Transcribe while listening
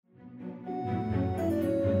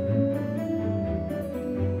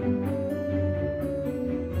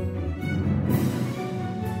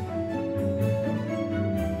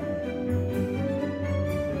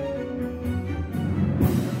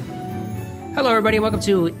Hello, everybody. Welcome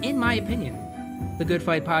to In My Opinion, the Good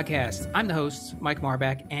Fight Podcast. I'm the host, Mike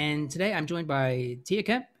Marbach, and today I'm joined by Tia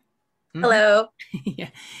Kemp. Hello.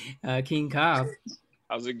 King Cobb.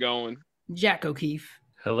 How's it going? Jack O'Keefe.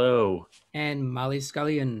 Hello. And Molly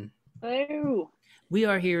Scullion. Hello. We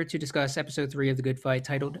are here to discuss episode 3 of The Good Fight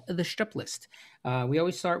titled The Strip List. We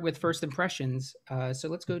always start with first impressions. So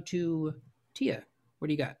let's go to Tia. What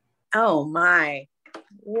do you got? Oh my,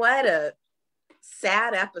 what a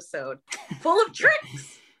sad episode. Full of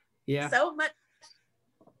tricks. Yeah. So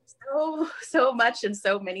much and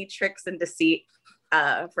so many tricks and deceit,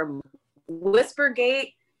 from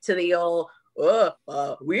Whispergate to the old,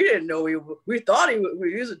 we didn't know we thought he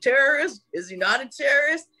was a terrorist. Is he not a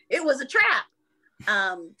terrorist? It was a trap.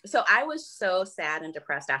 So I was so sad and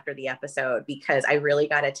depressed after the episode because I really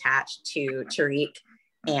got attached to Tariq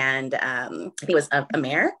and he was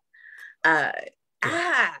Amer.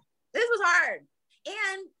 This was hard,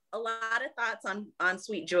 and a lot of thoughts on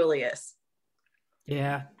Sweet Julius.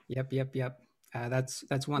 Yeah. Yep.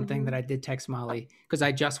 That's one thing that I did text Molly because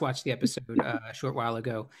I just watched the episode a short while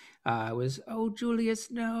ago. Was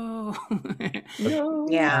Julius, no. No.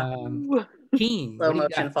 Yeah. Keen. Slow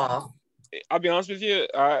motion fall. I'll be honest with you.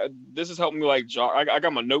 This has helped me like jog. I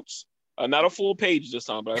got my notes. Not a full page this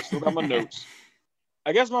time, but I still got my notes.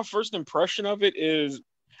 I guess my first impression of it is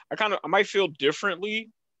I might feel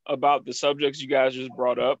differently about the subjects you guys just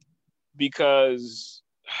brought up because,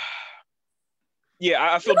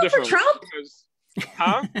 I feel different. Trump?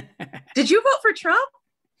 Huh? Did you vote for Trump?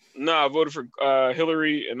 No, I voted for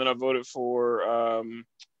Hillary, and then I voted for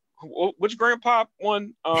which grandpa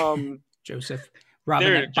one? Joseph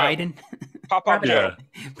Robinette Biden. Pop Yeah,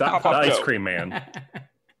 Pop the ice cream man.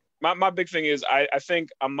 My big thing is I think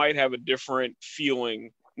I might have a different feeling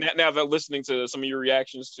now that listening to some of your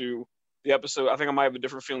reactions to the episode. I think I might have a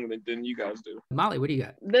different feeling than you guys do. Molly, what do you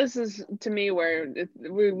got? This is to me where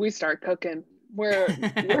we start cooking. We're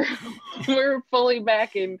fully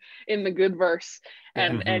back in the good verse,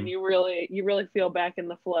 and you really feel back in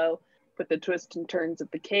the flow with the twists and turns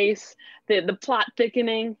of the case, the plot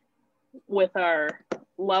thickening with our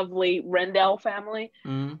lovely Rendell family.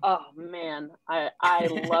 Oh man, I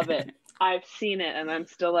love it. I've seen it and I'm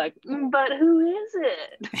still like, but who is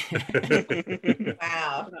it?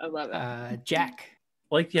 Wow. I love it. Jack.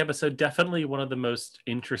 Like the episode, definitely one of the most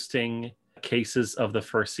interesting cases of the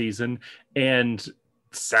first season, and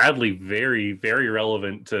sadly very, very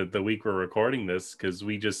relevant to the week we're recording this because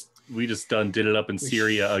we just did it up in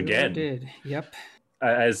Syria again. Did. Yep.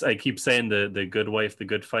 As I keep saying, the Good Wife, the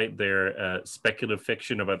Good Fight, they're speculative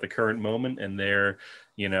fiction about the current moment, and they're,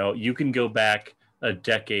 you can go back a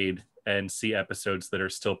decade and see episodes that are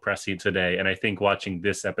still pressing today. And I think watching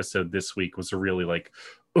this episode this week was really like,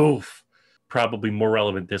 oof, probably more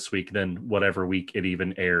relevant this week than whatever week it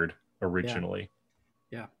even aired originally.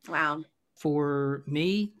 Yeah. Wow. For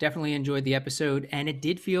me, definitely enjoyed the episode, and it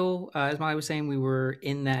did feel, as Molly was saying, we were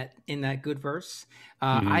in that good verse.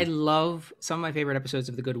 I love some of my favorite episodes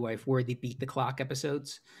of The Good Wife were the beat the clock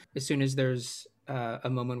episodes. As soon as there's a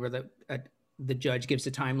moment where the judge gives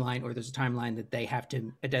a timeline, or there's a timeline that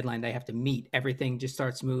a deadline they have to meet, everything just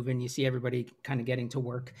starts moving. You see everybody kind of getting to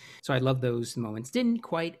work. So I love those moments. Didn't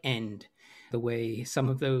quite end the way some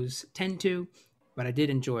of those tend to, but I did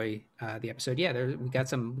enjoy the episode. Yeah, we got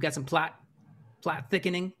some plot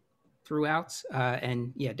thickening throughout,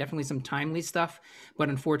 and definitely some timely stuff. But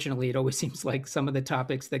unfortunately, it always seems like some of the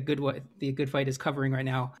topics that the Good Fight is covering right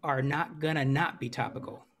now are not gonna not be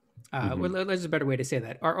topical. Well, there's a better way to say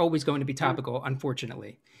that. Are always going to be topical,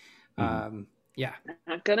 unfortunately. Not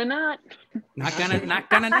gonna not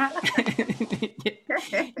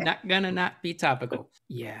be topical.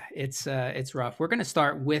 Yeah, it's rough. We're gonna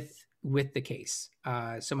start with the case.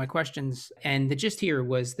 So my questions, and the gist here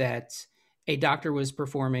was that a doctor was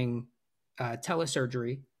performing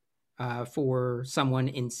telesurgery for someone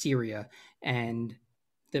in Syria, and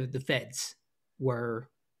the feds were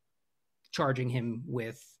charging him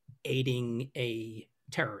with aiding a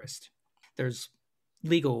terrorist. There's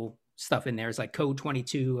legal stuff in there. It's like code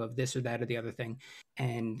 22 of this or that or the other thing.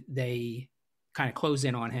 And they kind of close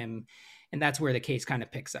in on him. And that's where the case kind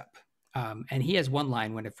of picks up. And he has one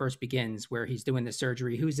line when it first begins where he's doing the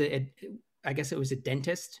surgery. I guess it was a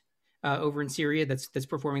dentist over in Syria that's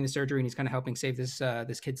performing the surgery, and he's kind of helping save this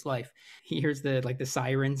kid's life. He hears the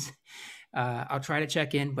sirens. I'll try to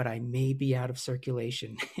check in, but I may be out of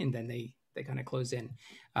circulation. And then they kind of close in.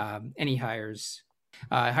 And he hires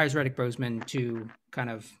Reddick Bozeman to kind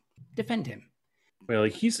of defend him. Well,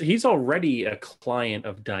 like he's already a client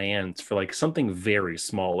of Diane's for like something very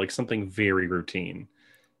small, like something very routine.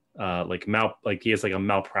 Like he has like a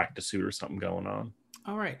malpractice suit or something going on.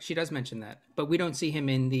 All right, she does mention that, but we don't see him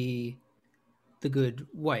in the Good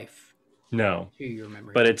Wife. No, To your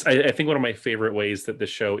memory, but it's I think one of my favorite ways that the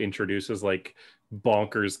show introduces like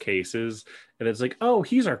bonkers cases, and it's like, oh,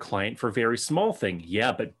 he's our client for very small thing.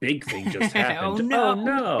 Yeah, but big thing just happened. Oh, Oh no.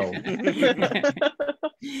 no.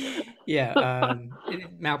 Yeah,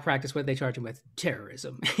 malpractice. What they charge him with?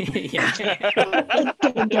 Terrorism. Yeah,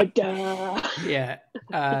 yeah.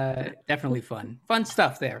 Definitely fun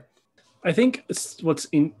stuff there. I think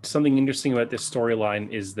something interesting about this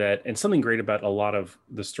storyline is that, and something great about a lot of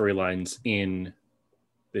the storylines in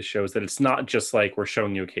this show is that it's not just like we're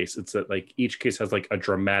showing you a case. It's that like each case has like a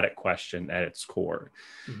dramatic question at its core.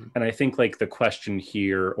 Mm-hmm. And I think like the question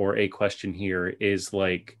here, or a question here, is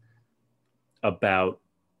like about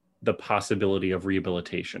the possibility of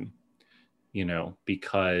rehabilitation, you know,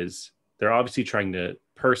 because they're obviously trying to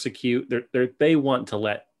persecute. They want to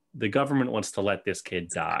let, the government wants to let this kid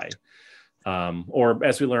die. Or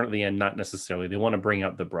as we learn at the end, not necessarily. They want to bring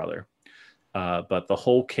out the brother. But the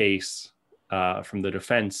whole case from the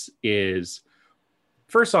defense is,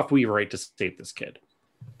 first off, we have a right to save this kid.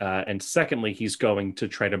 And secondly, he's going to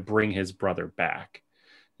try to bring his brother back.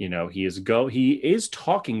 You know, he is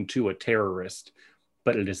talking to a terrorist,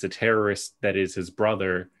 but it is a terrorist that is his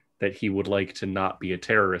brother that he would like to not be a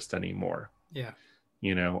terrorist anymore. Yeah.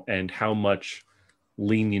 You know, and how much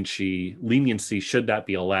leniency should that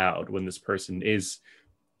be allowed when this person is,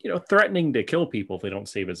 you know, threatening to kill people if they don't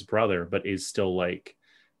save his brother, but is still like,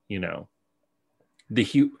 you know,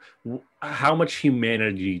 how much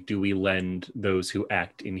humanity do we lend those who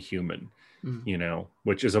act inhuman? You know,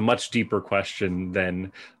 which is a much deeper question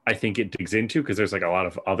than I think it digs into, because there's like a lot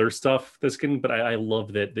of other stuff but I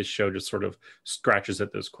love that this show just sort of scratches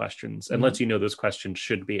at those questions and lets you know those questions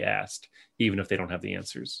should be asked, even if they don't have the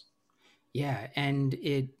answers. Yeah, and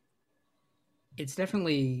it's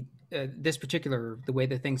definitely this particular, the way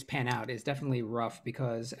that things pan out is definitely rough,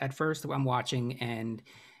 because at first I'm watching and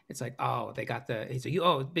it's like, oh, they got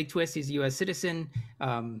big twist, he's a U.S. citizen,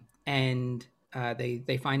 and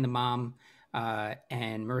they find the mom,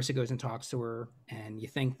 and Marissa goes and talks to her, and you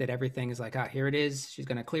think that everything is like, here it is, she's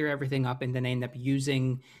going to clear everything up, and then they end up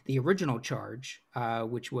using the original charge,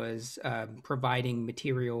 which was providing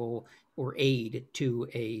material or aid to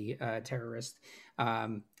a terrorist,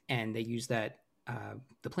 and they use that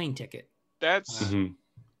the plane ticket. That's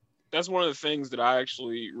one of the things that I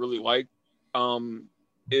actually really like.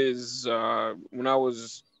 Is when I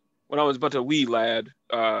was about a wee lad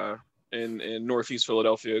in Northeast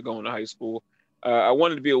Philadelphia going to high school, I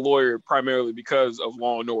wanted to be a lawyer primarily because of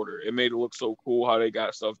Law and Order. It made it look so cool how they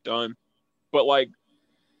got stuff done. But like,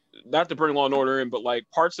 not to bring Law and Order in, but like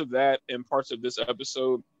parts of that and parts of this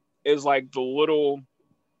episode is like the little.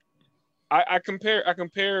 I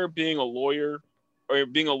compare being a lawyer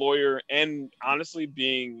and honestly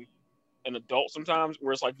being an adult sometimes,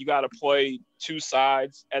 where it's like you got to play two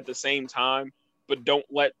sides at the same time, but don't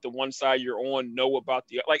let the one side you're on know about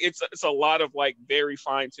the, like, it's a lot of like very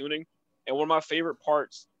fine tuning. And one of my favorite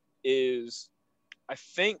parts is I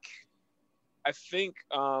think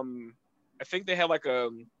they had like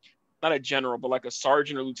not a general, but like a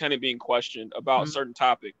sergeant or lieutenant being questioned about a certain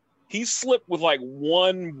topic. He slipped with like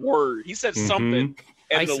one word. He said something,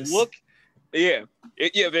 and ISIS. the look, there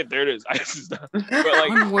it is. ISIS. But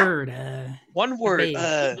like one word. I don't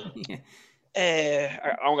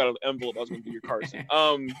got an envelope. I was gonna do your Carson.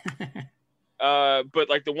 But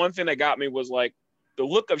like the one thing that got me was like the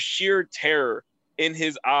look of sheer terror in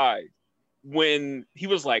his eye when he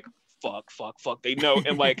was like, fuck, they know.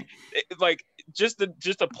 And like just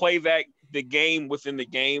to play the game within the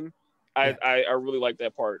game. I really like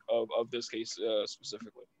that part of this case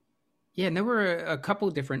specifically. Yeah, and there were a couple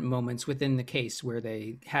of different moments within the case where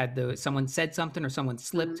they had someone said something or someone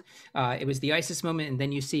slipped. It was the ISIS moment, and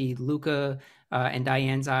then you see Luca and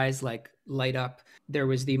Diane's eyes like light up. There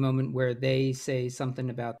was the moment where they say something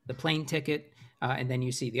about the plane ticket, and then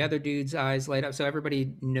you see the other dude's eyes light up. So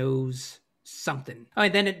everybody knows something. Oh,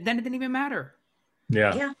 and then it didn't even matter.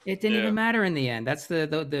 Yeah. It didn't even matter in the end. That's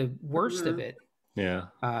the worst of it. Yeah.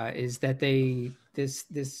 Is that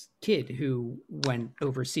this kid who went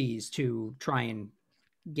overseas to try and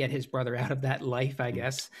get his brother out of that life, I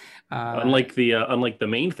guess. Unlike the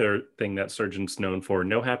main thing that surgeon's known for,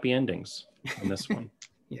 no happy endings in this one.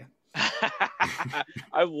 Yeah.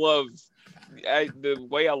 I love the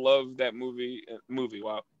way I love that movie.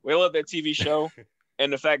 Wow. I love that TV show.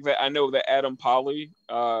 And the fact that I know that Adam Polly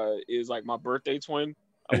is like my birthday twin.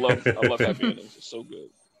 I love happy endings. It's so good.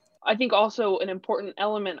 I think also an important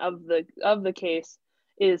element of the case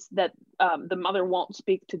is that the mother won't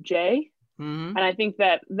speak to Jay, and I think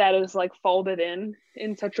that is like folded in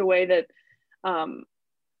such a way that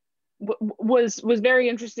was very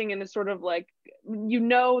interesting, and is sort of like, you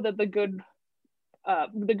know, that the good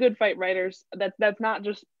fight writers, that's not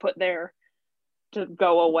just put there to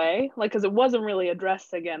go away, like, because it wasn't really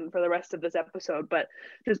addressed again for the rest of this episode, but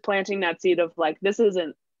just planting that seed of like, this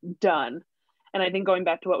isn't done. And I think going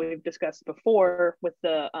back to what we've discussed before with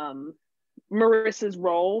the Marissa's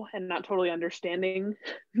role and not totally understanding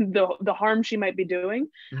the harm she might be doing,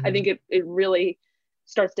 I think it really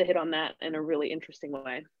starts to hit on that in a really interesting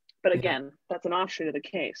way. But again, that's an offshoot of the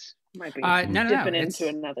case. Might be dipping into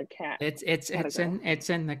another cat. It's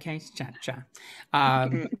in the case,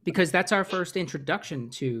 because that's our first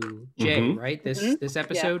introduction to Jay, right? This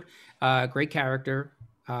episode, great character,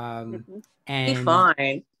 and he's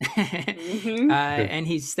fine. And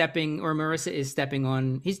he's stepping, or Marissa is stepping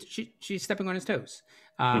on. She's stepping on his toes,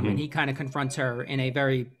 and he kind of confronts her in a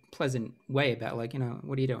very pleasant way about, like, you know,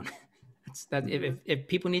 what are you doing? If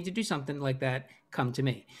people need to do something like that, come to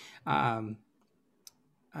me.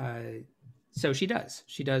 So she does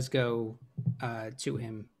go to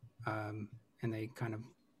him, and they kind of,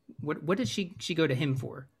 what did she go to him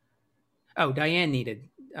for? Oh, Diane needed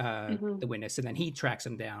the witness, and then he tracks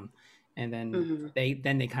him down, and then they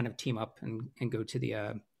kind of team up and go to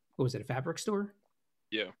the what was it, a fabric store?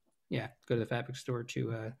 Yeah, go to the fabric store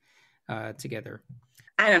to together.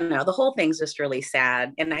 I don't know, the whole thing's just really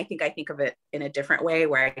sad, and I think of it in a different way,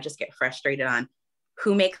 where I just get frustrated on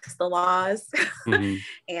who makes the laws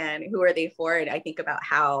and who are they for. And I think about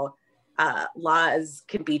how laws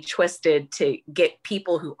can be twisted to get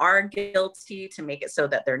people who are guilty to make it so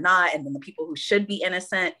that they're not, and then the people who should be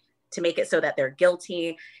innocent to make it so that they're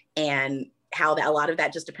guilty, and how that a lot of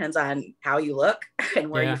that just depends on how you look and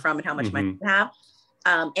where you're from and how much money you have.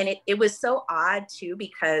 And it was so odd too,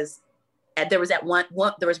 because there was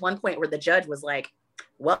one point where the judge was like,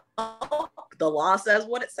 well, the law says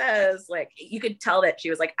what it says. Like, you could tell that she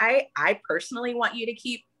was like, I personally want you to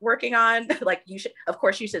keep working on, like, you should, of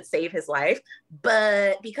course you should save his life,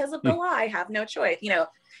 but because of the law, I have no choice, you know?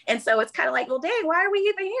 And so it's kind of like, well, dang, why are we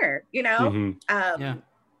even here? You know?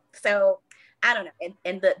 So I don't know.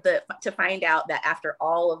 And the to find out that after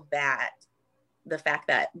all of that, the fact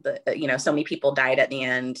that you know, so many people died at the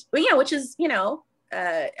end, well, you know, which is, you know,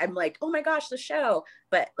 I'm like, oh my gosh, the show,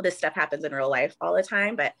 but this stuff happens in real life all the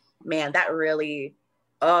time. But man, that really,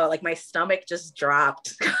 like my stomach just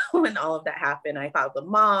dropped when all of that happened. I thought of the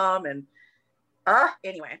mom, and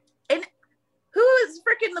anyway, and who is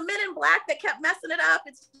freaking the Men in Black that kept messing it up?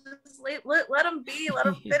 It's just let them be, let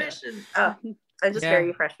them finish. And I'm just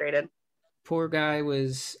very frustrated. Poor guy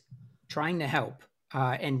was trying to help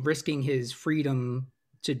and risking his freedom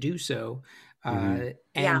to do so. And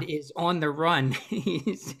is on the run.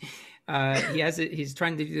 He's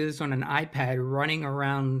trying to do this on an iPad, running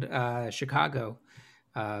around Chicago,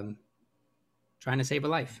 trying to save a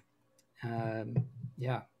life. Another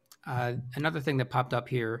thing that popped up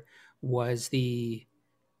here was the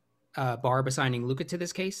Barb assigning Luca to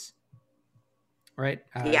this case, right?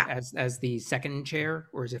 As the second chair,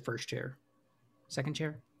 or is it first chair? Second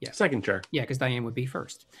chair? Yeah. Second chair. Yeah, because Diane would be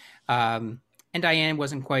first. And Diane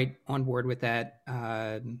wasn't quite on board with that,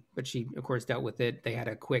 but she, of course, dealt with it. They had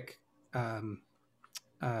a quick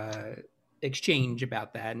exchange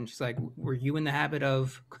about that. And she's like, were you in the habit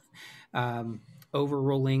of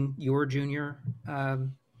overruling your junior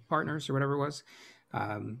partners or whatever it was?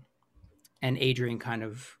 And Adrian kind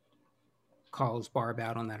of calls Barb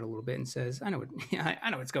out on that a little bit and says, I know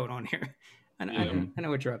what's going on here. I know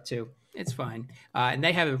what you're up to. It's fine. And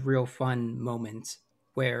they have a real fun moment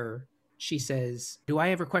where she says, do I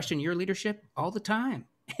ever question your leadership? All the time.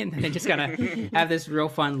 And then they just kind of have this real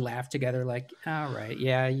fun laugh together, like, all right,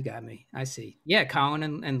 yeah, you got me. I see. Yeah,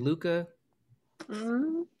 Colin and Luca.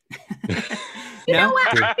 You know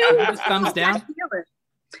what? Thumbs down?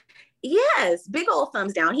 Yes, big old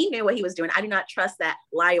thumbs down. He knew what he was doing. I do not trust that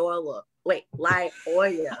Lyoya.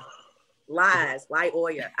 Lies. I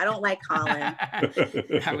don't like Colin.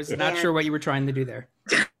 I was not sure what you were trying to do there,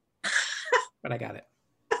 but I got it.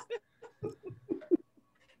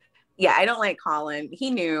 Yeah, I don't like Colin. He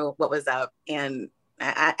knew what was up, and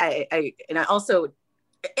I also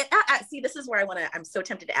see. This is where I'm so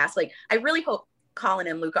tempted to ask. Like, I really hope Colin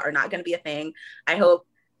and Luca are not going to be a thing. I hope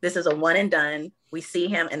this is a one and done. We see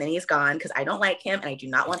him and then he's gone, because I don't like him and I do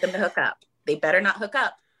not want them to hook up. They better not hook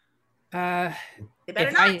up. They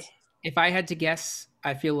better not. If I had to guess,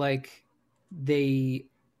 I feel like they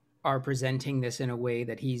are presenting this in a way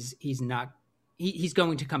that he's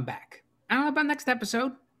going to come back. I don't know about next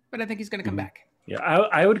episode, but I think he's going to come back. Yeah,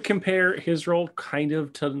 I would compare his role kind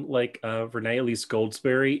of to like Renee Elise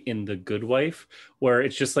Goldsberry in The Good Wife, where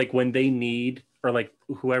it's just like when they need or like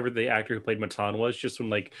whoever the actor who played Matan was, just when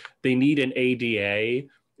like they need an ADA,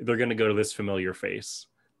 they're going to go to this familiar face,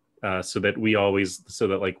 so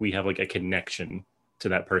that like we have like a connection to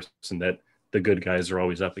that person that the good guys are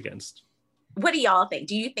always up against. What do y'all think?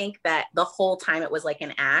 Do you think that the whole time it was like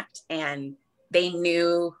an act and they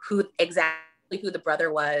knew exactly who the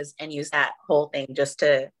brother was and used that whole thing just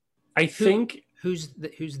to? I think who's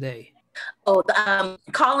they? Oh,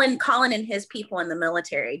 Colin and his people in the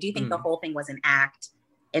military. Do you think the whole thing was an act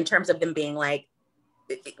in terms of them being like,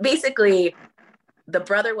 basically, the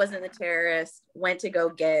brother wasn't a terrorist, went to go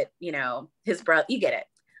get, his brother. You get it.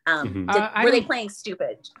 Were they playing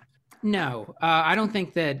stupid? No, I don't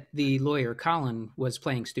think that the lawyer, Colin, was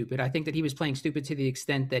playing stupid. I think that he was playing stupid to the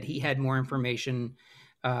extent that he had more information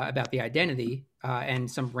about the identity and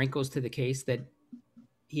some wrinkles to the case that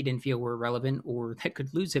he didn't feel were relevant or that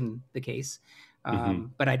could lose him the case.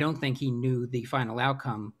 But I don't think he knew the final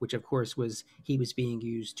outcome, which of course was he was being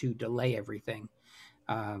used to delay everything.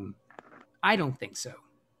 I don't think so.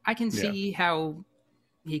 I can see how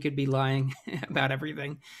he could be lying about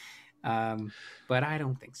everything. But I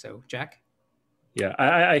don't think so. Jack? Yeah,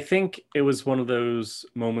 I think it was one of those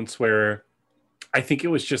moments where I think it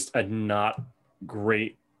was just a not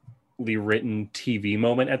greatly written TV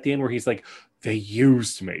moment at the end where he's like, they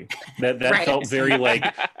used me. That right. Felt very like,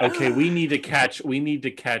 okay, we need to catch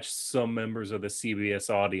some members of the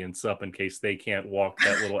CBS audience up in case they can't walk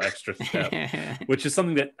that little extra step, which is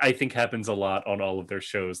something that I think happens a lot on all of their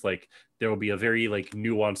shows. Like there will be a very like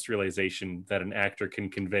nuanced realization that an actor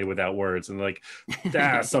can convey without words, and like,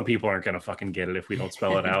 some people aren't gonna fucking get it if we don't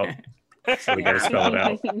spell it out. So we gotta spell it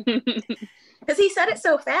out. Because he said it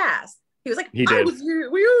so fast. He was like, he did. It's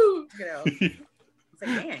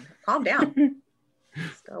like, man, calm down.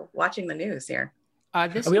 Still watching the news here.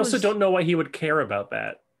 We also don't know why he would care about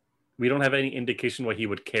that. We don't have any indication why he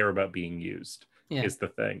would care about being used. Is the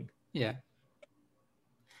thing. Yeah.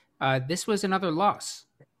 This was another loss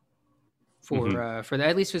for that,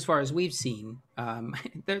 at least as far as we've seen.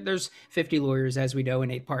 There's 50 lawyers, as we know,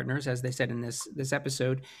 and 8 partners, as they said in this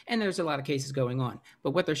episode, and there's a lot of cases going on.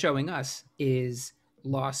 But what they're showing us is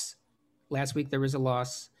loss. Last week there was a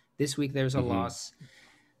loss. This week there's a loss.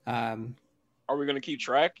 Are we going to keep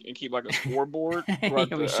track and keep like a scoreboard?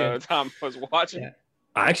 Tom was watching. Yeah.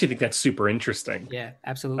 I actually think that's super interesting. Yeah,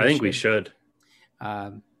 absolutely. I think we should.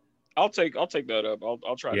 I'll take that up.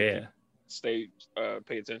 I'll try to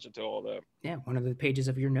pay attention to all that. Yeah, one of the pages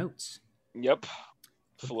of your notes. Yep.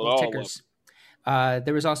 Fill it all up.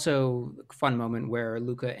 There was also a fun moment where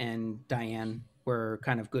Luca and Diane were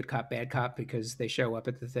kind of good cop, bad cop, because they show up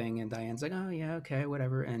at the thing and Diane's like, oh yeah, okay,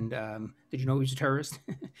 whatever. And did you know he was a terrorist?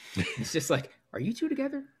 It's just like, are you two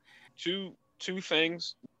together? Two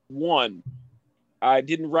things. One, I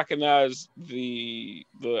didn't recognize the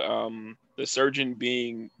surgeon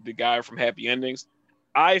being the guy from Happy Endings.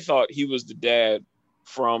 I thought he was the dad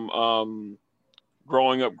from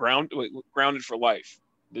Growing Up Grounded for Life.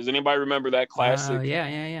 Does anybody remember that classic?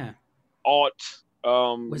 Yeah.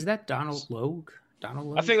 Was that Donald Logue?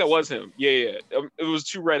 I think that was him. Yeah. It was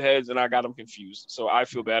 2 redheads, and I got them confused. So I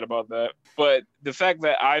feel bad about that. But the fact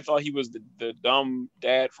that I thought he was the dumb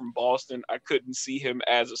dad from Boston, I couldn't see him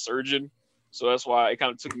as a surgeon. So that's why it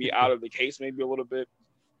kind of took me out of the case maybe a little bit.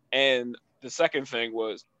 And the second thing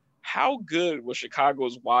was, how good was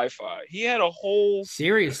Chicago's Wi-Fi? He had a whole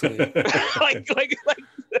seriously like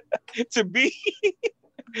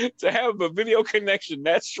to have a video connection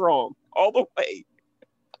that strong all the way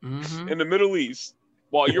in the Middle East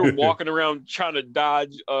while you're walking around trying to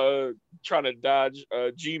dodge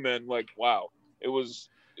G-men. Like, wow,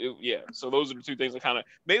 so those are the 2 things that kind of,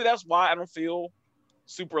 maybe that's why I don't feel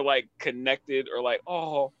super like connected or like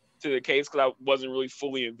to the case, because I wasn't really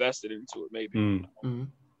fully invested into it maybe.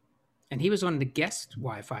 And he was on the guest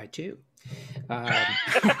Wi-Fi too.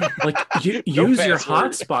 Like, use your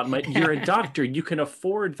hotspot, mate. You're a doctor. You can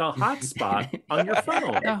afford the hotspot on your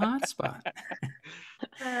phone. The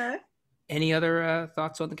hotspot. Any other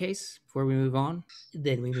thoughts on the case before we move on?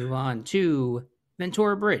 Then we move on to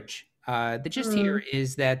Ventura Bridge. The gist here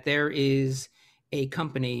is that there is a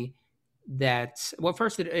company that, well,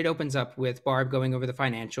 first it opens up with Barb going over the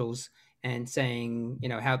financials and saying,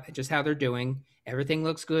 how they're doing. Everything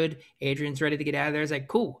looks good. Adrian's ready to get out of there. It's like,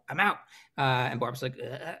 cool, I'm out. And Barb's like,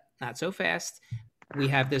 not so fast. We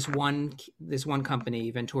have this one company,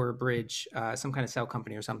 Ventura Bridge, some kind of cell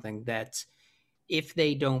company or something, that if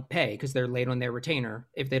they don't pay, because they're late on their retainer,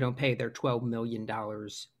 if they don't pay, they're $12 million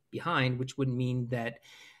behind, which would mean that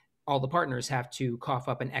all the partners have to cough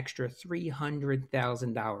up an extra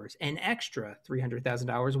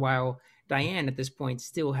 $300,000, while Diane at this point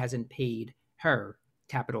still hasn't paid her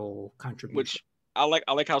capital contribution. I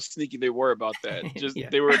like how sneaky they were about that. Just Yeah.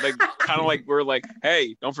 they were like kind of like we're like,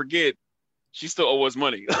 hey, don't forget, she still owes us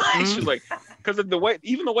money. She's like, because of the way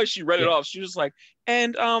she read it off, she was like,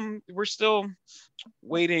 and we're still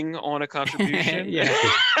waiting on a contribution.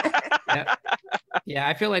 Yeah. Yeah,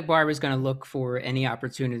 I feel like Barbara's going to look for any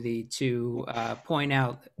opportunity to point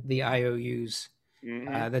out the IOUs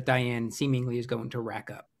that Diane seemingly is going to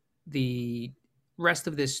rack up. The rest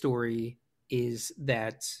of this story is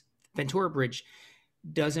that Ventura Bridge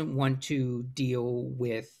doesn't want to deal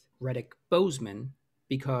with Reddick Bozeman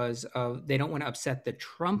because they don't want to upset the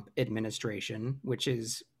Trump administration, which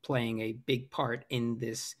is playing a big part in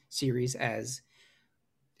this series, as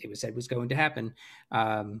it was said was going to happen,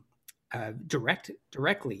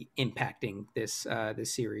 directly impacting this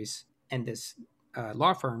series and this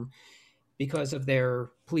law firm because of their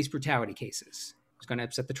police brutality cases. It's going to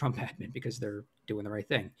upset the Trump admin because they're doing the right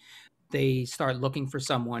thing. They start looking for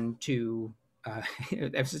someone to.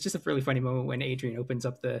 It was just a really funny moment when Adrian opens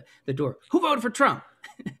up the door. Who voted for Trump?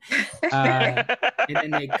 And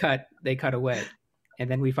then they cut away,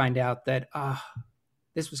 and then we find out that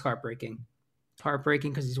this was heartbreaking.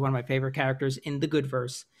 Heartbreaking because he's one of my favorite characters in the good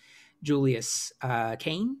verse. Julius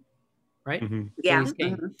Kane, right? Mm-hmm. Yeah. Julius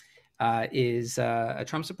Kane is a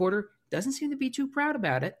Trump supporter. Doesn't seem to be too proud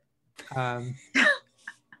about it,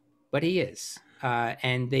 but he is,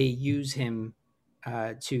 and they use him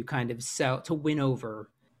to kind of to win over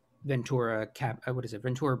Ventura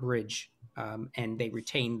Bridge, and they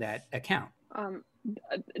retain that account.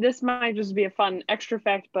 This might just be a fun extra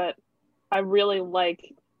fact, but I really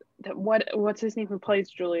like that. What's his name who plays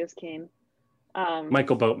Julius Kane?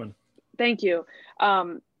 Michael Boatman. Thank you.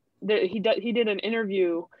 He did an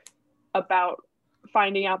interview about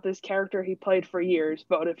finding out this character he played for years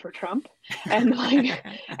voted for Trump, and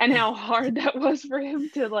and how hard that was for him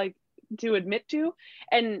to admit to,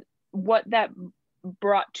 and what that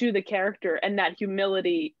brought to the character, and that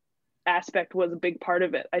humility aspect was a big part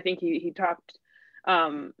of it. I think he talked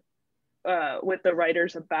with the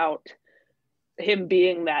writers about him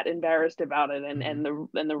being that embarrassed about it, and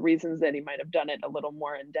the reasons that he might have done it a little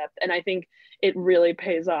more in depth. And I think it really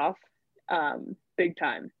pays off big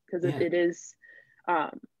time, because it is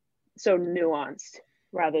so nuanced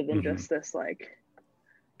rather than just this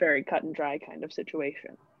very cut and dry kind of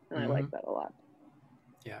situation. And I like that a lot.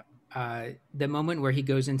 Yeah. The moment where he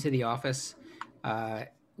goes into the office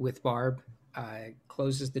with Barb,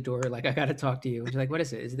 closes the door, like, I got to talk to you. She's like, what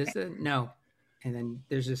is it? Is this no? And then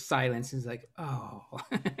there's just silence. And it's like, oh,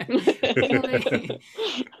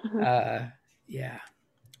 yeah,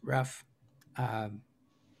 rough.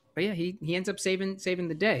 But yeah, he ends up saving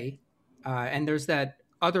the day. And there's that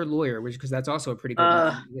other lawyer, because that's also a pretty good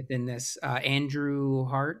one within this, Andrew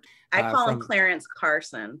Hart. I call him Clarence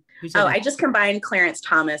Carson. I just combined Clarence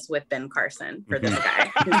Thomas with Ben Carson for this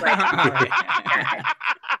guy. Who's like,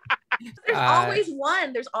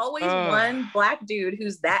 There's always one black dude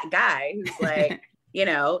who's that guy who's like,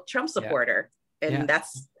 Trump supporter. And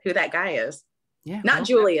that's who that guy is. Yeah. Not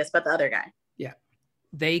Julius, but the other guy. Yeah.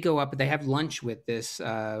 They go up, they have lunch with this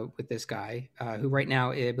guy, who right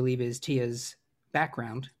now I believe is Tia's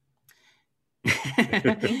background.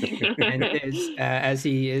 And as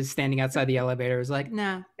he is standing outside the elevator, is like,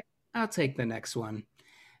 nah, I'll take the next one.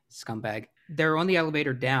 Scumbag. They're on the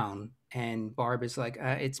elevator down, and Barb is like,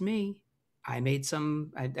 it's me. I did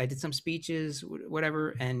some speeches,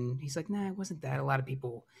 whatever. And he's like, nah, it wasn't that. A lot of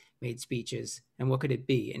people made speeches. And what could it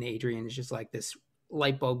be? And Adrian is just like, this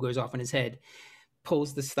light bulb goes off in his head,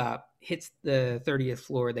 pulls the stop, hits the 30th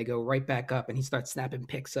floor. They go right back up, and he starts snapping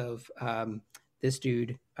pics of this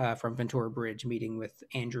dude from Ventura Bridge meeting with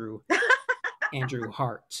Andrew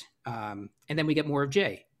Hart. And then we get more of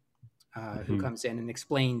Jay, who comes in and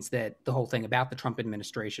explains that the whole thing about the Trump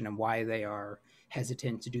administration and why they are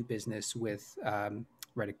hesitant to do business with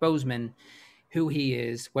Reddick Bozeman, who he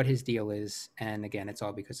is, what his deal is. And again, it's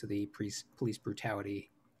all because of the police brutality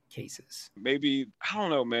cases. Maybe, I don't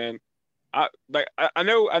know, man. I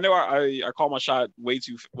know I called my shot way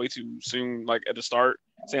too soon, like at the start,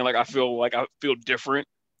 saying I feel different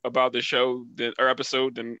about the show or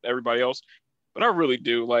episode than everybody else. But I really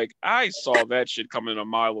do. I saw that shit coming a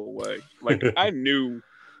mile away. I knew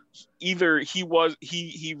either he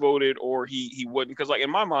voted or he wouldn't. Because in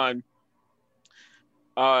my mind,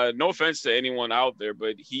 no offense to anyone out there,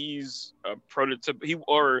 but he's a prototype.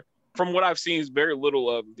 Or from what I've seen, is very little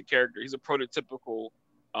of the character. He's a prototypical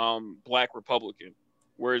Black Republican.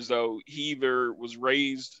 Whereas though he either was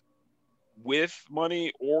raised with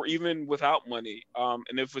money or even without money.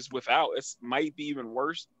 And if it's without, it might be even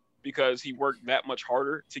worse, because he worked that much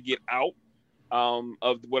harder to get out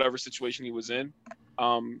of whatever situation he was in.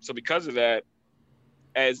 So because of that,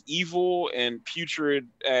 as evil and putrid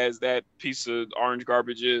as that piece of orange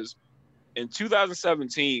garbage is, in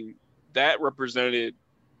 2017, that represented,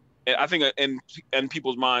 and I think in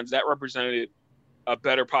people's minds, that represented a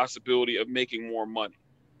better possibility of making more money,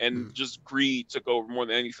 and just greed took over more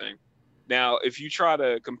than anything. Now, if you try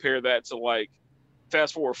to compare that to like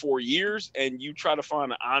fast forward 4 years and you try to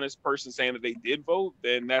find an honest person saying that they did vote,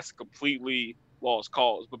 then that's a completely lost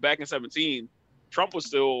cause. But back in 17, Trump was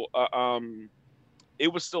still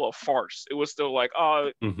it was still a farce. It was still like,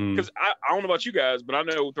 because I don't know about you guys, but I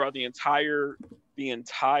know throughout the entire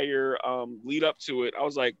lead up to it, I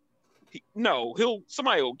was like,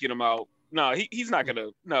 somebody will get him out. No, he's not gonna.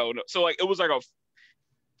 No. So like, it was like a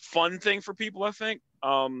fun thing for people, I think.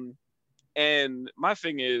 And my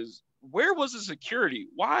thing is, where was the security?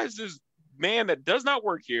 Why is this man that does not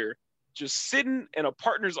work here just sitting in a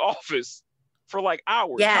partner's office for like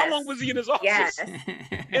hours? Yes. How long was he in his office? Yes.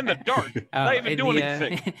 In the dark, not even doing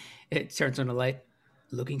anything. It turns on the light,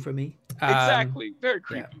 looking for me. Exactly, very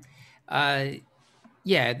creepy.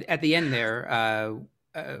 Yeah. At the end there,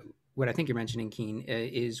 what I think you're mentioning, Keen,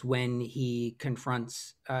 is when he not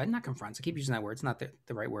confronts. I keep using that word. It's not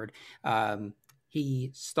the right word.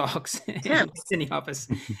 He stalks in the office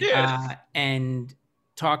and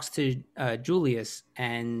talks to Julius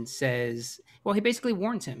and says, well, he basically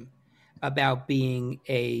warns him about being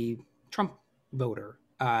a Trump voter,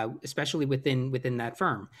 especially within that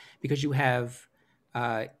firm, because you have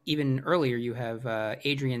even earlier, you have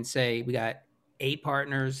Adrian say, we got 8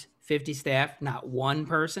 partners, 50 staff, not one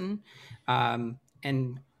person.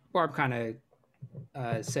 And Barb kind of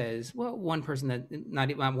says, well, one person that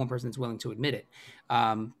not one person that's willing to admit it,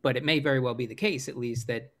 but it may very well be the case, at least,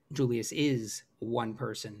 that Julius is one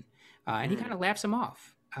person, and he kind of laughs him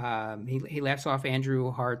off. He laughs off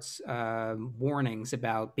Andrew Hart's warnings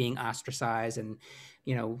about being ostracized, and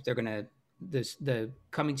they're gonna the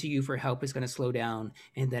coming to you for help is going to slow down,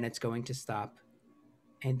 and then it's going to stop,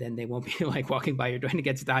 and then they won't be like walking by your door, and it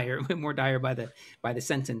gets more dire by the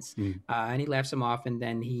sentence. And he laughs him off, and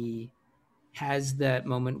then he has that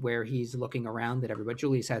moment where he's looking around at everybody.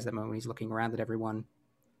 Julius has that moment when he's looking around at everyone.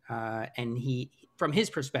 And he, from his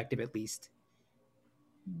perspective at least,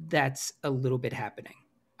 that's a little bit happening.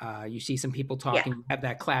 You see some people talking, have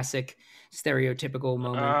that classic stereotypical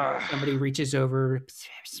moment where somebody reaches over.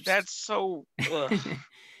 That's so...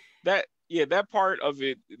 that part of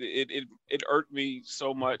it irked me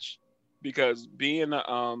so much, because being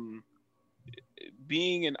an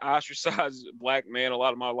ostracized Black man a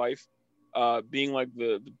lot of my life, being like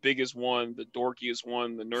the biggest one, the dorkiest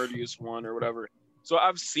one, the nerdiest one, or whatever. So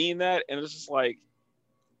I've seen that, and it's just like,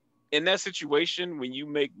 in that situation, when you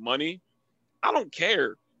make money, I don't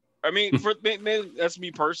care. I mean, that's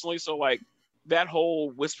me personally. So like, that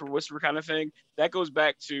whole whisper kind of thing, that goes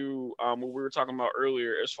back to what we were talking about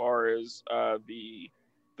earlier, as far as the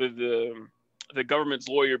government's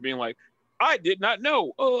lawyer being like, I did not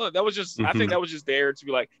know. That was just, I think that was just there to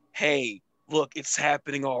be like, hey, look, it's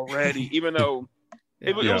happening already, even though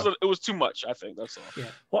it was too much. I think that's all.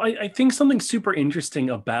 Yeah. Well, I think something super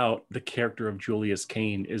interesting about the character of Julius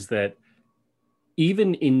Cain is that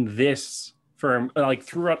even in this firm, like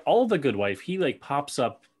throughout all of The Good Wife, he like pops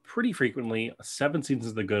up pretty frequently. 7 seasons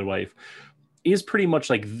of The Good Wife is pretty much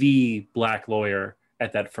like the Black lawyer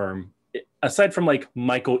at that firm, aside from like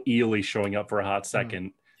Michael Ealy showing up for a hot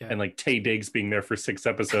second. And like Taye Diggs being there for 6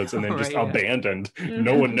 episodes and then just abandoned.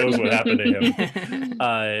 No one knows what happened to him.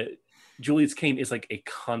 Julius Cain is like a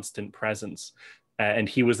constant presence. And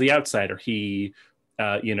he was the outsider. He,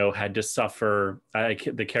 had to suffer.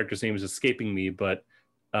 The character's name is escaping me, but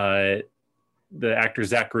the actor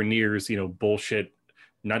Zach Grenier's, bullshit,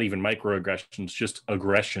 not even microaggressions, just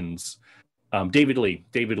aggressions. David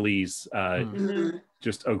Lee's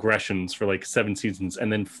just aggressions for like 7 seasons,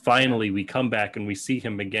 and then finally we come back and we see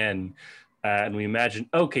him again, and we imagine,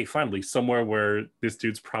 okay, finally somewhere where this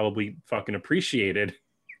dude's probably fucking appreciated,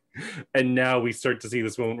 and now we start to see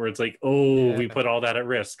this moment where it's like, we put all that at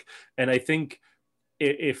risk. And I think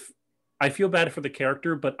if I feel bad for the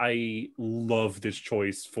character, but I love this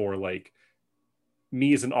choice for like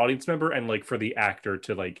me as an audience member, and like for the actor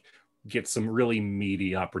to like get some really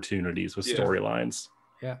meaty opportunities with storylines.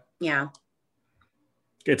 Yeah.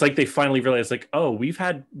 It's like they finally realized, like, oh, we've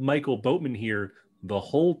had Michael Boatman here the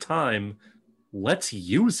whole time. Let's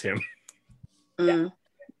use him. Yeah.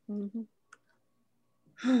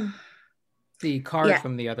 The card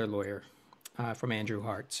from the other lawyer, from Andrew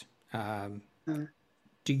Hart. Do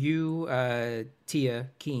you, Tia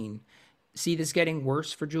Keen, see this getting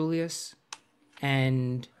worse for Julius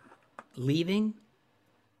and leaving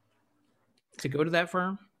to go to that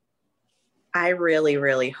firm? I really,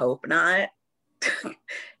 really hope not.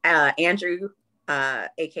 Andrew,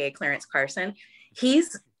 aka Clarence Carson,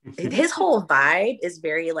 his whole vibe is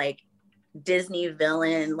very like Disney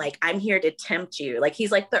villain, like I'm here to tempt you. Like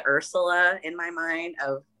he's like the Ursula in my mind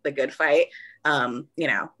of The Good Fight.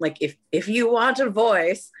 Like if you want a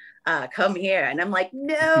voice, come here. And I'm like,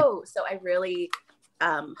 no. So I really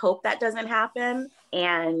hope that doesn't happen,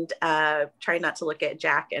 and try not to look at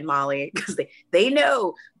Jack and Molly because they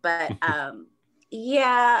know. But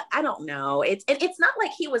yeah, I don't know. It's not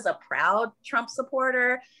like he was a proud Trump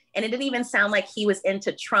supporter, and it didn't even sound like he was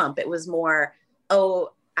into Trump. It was more,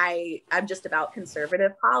 I'm just about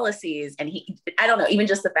conservative policies. And I don't know, even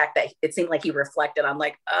just the fact that it seemed like he reflected on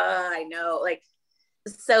like, I know, like,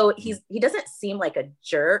 so he doesn't seem like a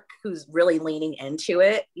jerk who's really leaning into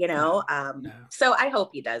it, No. So I hope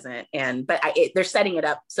he doesn't. But they're setting it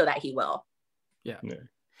up so that he will. Yeah.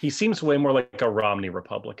 He seems way more like a Romney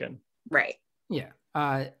Republican. Right. Yeah.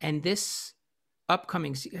 And this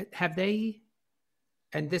upcoming, have they,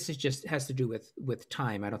 and this is just has to do with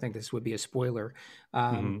time. I don't think this would be a spoiler.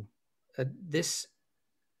 This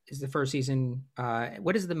is the first season.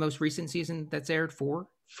 What is the most recent season that's aired?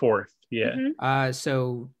 Fourth, yeah. Mm-hmm.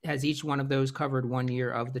 So has each one of those covered 1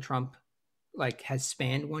 year of the Trump, like has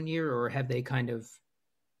spanned 1 year, or have they kind of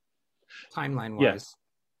timeline wise?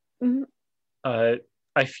 Yeah. Mm-hmm.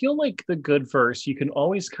 I feel like the good verse, you can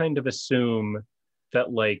always kind of assume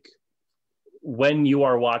that like when you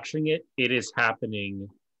are watching it, it is happening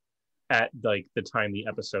at like the time the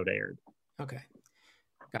episode aired. Okay.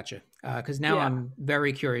 Gotcha. Because now I'm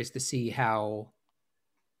very curious to see how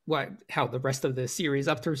the rest of the series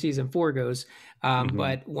up through season 4 goes.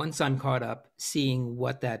 But once I'm caught up, seeing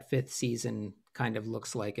what that 5th season kind of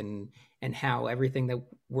looks like and how everything that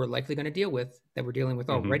we're likely going to deal with, that we're dealing with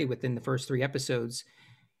already within the first 3 episodes,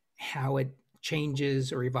 how it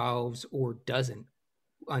changes or evolves or doesn't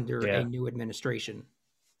under a new administration.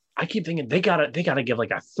 I keep thinking they gotta give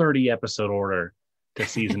like a 30 episode order to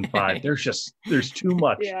season 5. There's too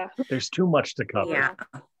much. Yeah. There's too much to cover. Yeah.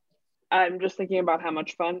 I'm just thinking about how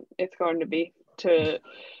much fun it's going to be to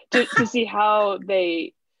see how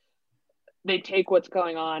they take what's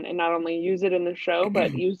going on and not only use it in the show,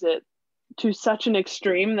 but use it to such an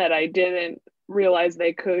extreme that I didn't realize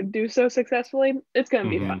they could do so successfully. It's going to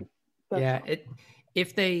be fun.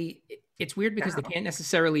 It's weird because they can't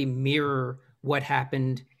necessarily mirror what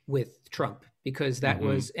happened with Trump, because that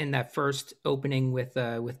was in that first opening with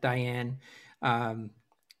Diane,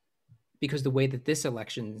 because the way that this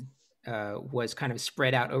election was kind of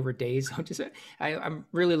spread out over days. I'm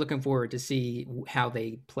really looking forward to see how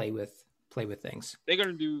they play with things. They're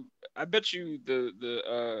gonna do. I bet you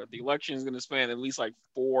the election is gonna span at least like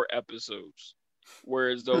 4 episodes.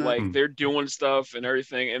 Whereas though, like they're doing stuff and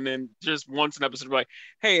everything, and then just once an episode, like,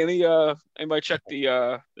 hey, anybody check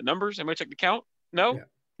the numbers? Anybody check the count? No,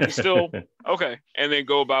 still okay, and then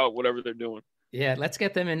go about whatever they're doing. Yeah, let's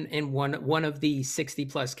get them in one of the 60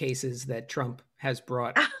 plus cases that Trump has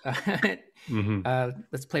brought.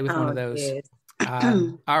 Let's play with one of those. Yes.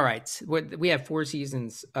 All right, we have 4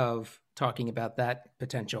 seasons of talking about that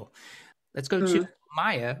potential. Let's go to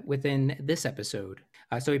Maya within this episode.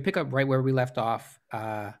 So we pick up right where we left off.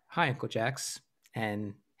 Hi, Uncle Jax.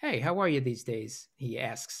 And hey, how are you these days? He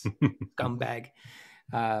asks. Scumbag.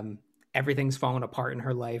 Everything's falling apart in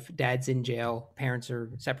her life. Dad's in jail. Parents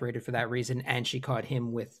are separated for that reason. And she caught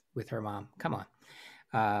him with her mom. Come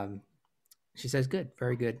on. She says, good,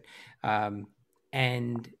 very good.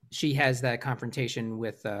 And she has that confrontation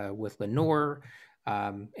with Lenore.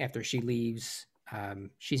 After she leaves,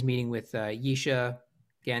 she's meeting with Yisha.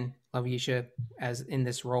 Again, love Yisha as in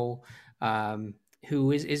this role,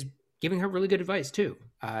 who is giving her really good advice too.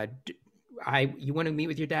 You want to meet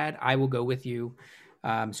with your dad? I will go with you.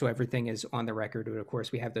 So everything is on the record. And of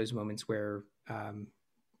course, we have those moments where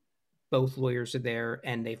both lawyers are there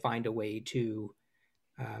and they find a way to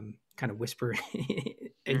kind of whisper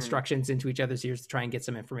instructions into each other's ears to try and get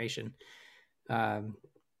some information.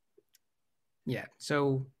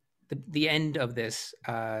 So the end of this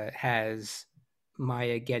has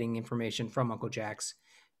Maya getting information from Uncle Jax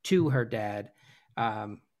to her dad.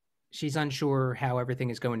 She's unsure how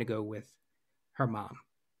everything is going to go with her mom,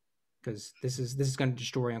 because this is going to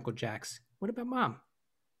destroy Uncle Jax. What about mom?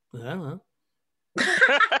 I don't know.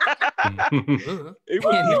 He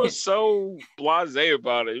was so blasé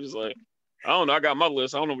about it. He was like, I don't know, I got my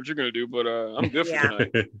list. I don't know what you're gonna do, but I'm good for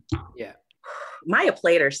tonight. Yeah. Maya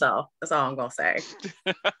played herself. That's all I'm gonna say.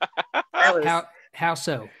 That was, how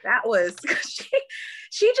so? That was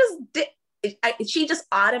she just did. She just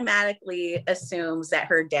automatically assumes that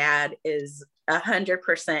her dad is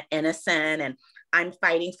 100% innocent, and I'm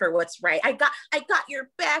fighting for what's right. I got your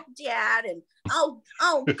back, Dad, and I'll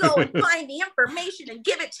go and find the information and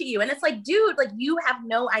give it to you. And it's like, dude, like you have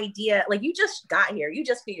no idea. Like you just got here. You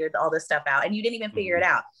just figured all this stuff out and you didn't even figure it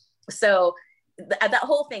out. So that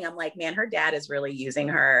whole thing, I'm like, man, her dad is really using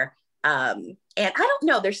her. And I don't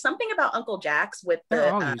know, there's something about Uncle Jax with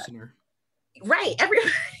they're all using her. Right.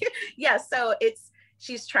 Everybody. Yeah. So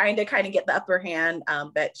she's trying to kind of get the upper hand,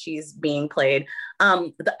 but she's being played.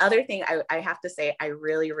 The other thing I have to say, I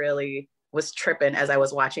really, really was tripping as I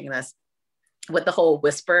was watching this with the whole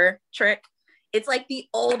whisper trick. It's like the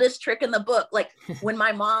oldest trick in the book. Like when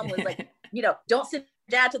my mom was like, don't send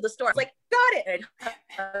Dad to the store. It's like, got it.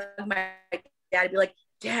 And my dad would be like,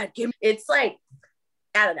 Dad, give me. It's like,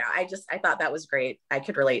 I don't know. I thought that was great. I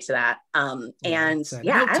could relate to that. And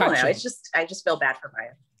yeah, I don't know. It's just, I just feel bad for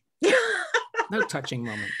Maya. No touching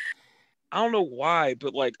moment. I don't know why,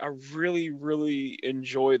 but like I really, really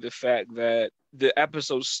enjoy the fact that the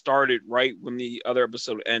episode started right when the other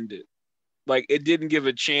episode ended. Like it didn't give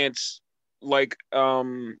a chance. Like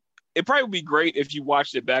it probably would be great if you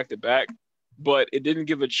watched it back to back, but it didn't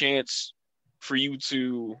give a chance for you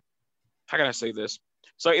to. How can I say this?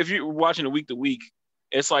 So if you're watching it week to week,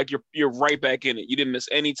 it's like you're right back in it. You didn't miss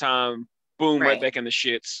any time. Boom, right back in the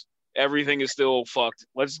shits. Everything is still fucked.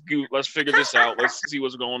 Let's figure this out. Let's see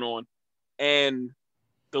what's going on. And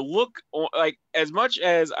the look on, like, as much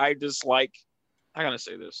as I dislike, I gotta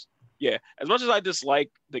say this. Yeah, as much as I dislike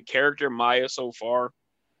the character Maya so far,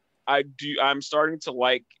 I'm starting to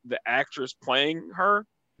like the actress playing her,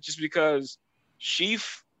 just because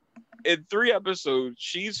in 3 episodes,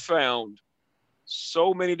 she's found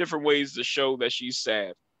so many different ways to show that she's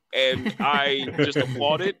sad. And I just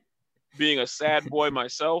applaud it. Being a sad boy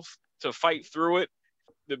myself, to fight through it.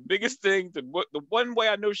 The biggest thing, the one way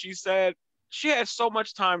I know she's sad, she had so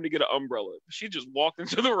much time to get an umbrella. She just walked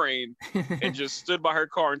into the rain and just stood by her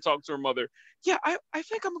car and talked to her mother. Yeah, I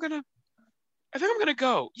think I'm gonna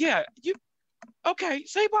go. Yeah, okay,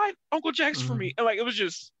 say bye, Uncle Jax, for me. And like it was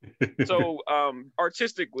just so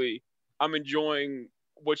artistically, I'm enjoying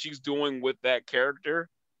what she's doing with that character.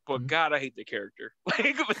 But God, I hate the character.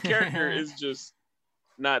 Like the character is just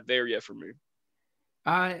not there yet for me.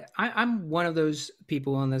 I'm one of those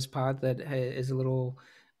people on this pod that is a little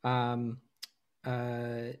not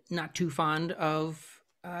too fond of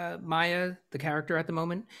Maya, the character at the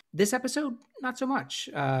moment. This episode, not so much.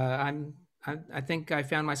 I think I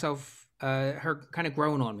found myself her kind of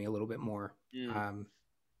growing on me a little bit more. I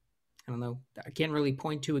don't know. I can't really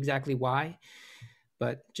point to exactly why,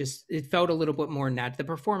 but just it felt a little bit more the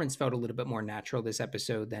performance felt a little bit more natural this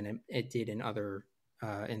episode than it did in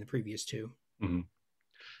the previous 2. Mm-hmm.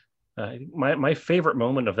 My favorite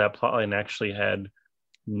moment of that plotline actually had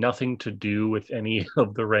nothing to do with any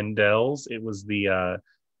of the Rendells. It was the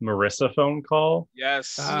Marissa phone call.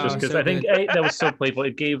 Yes. Just because I think that was so playful.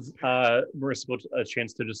 It gave Marissa a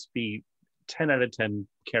chance to just be 10 out of 10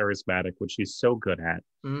 charismatic, which she's so good at.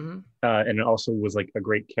 Mm-hmm. And it also was like a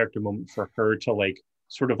great character moment for her to like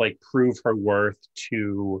sort of like prove her worth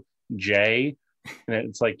to Jay. And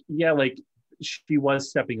it's like, yeah, like she was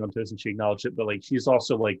stepping onto this and she acknowledged it, but like she's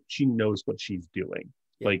also like she knows what she's doing.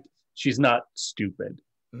 Yeah. Like she's not stupid,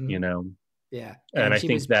 you know. Yeah. And I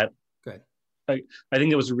think that good. I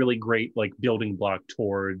think it was a really great like building block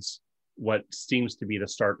towards what seems to be the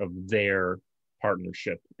start of their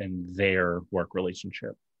partnership and their work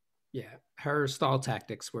relationship. Yeah, her stall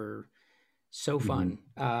tactics were so fun.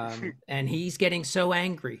 And he's getting so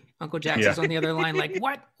angry. Uncle Jax is on the other line like,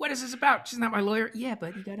 what is this about? She's not my lawyer. Yeah,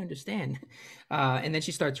 but you got to understand. And then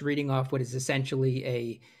she starts reading off what is essentially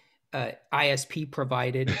a ISP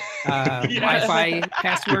provided Wi-Fi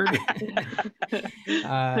password.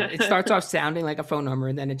 It starts off sounding like a phone number,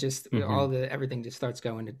 and then it just everything just starts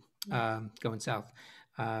going south.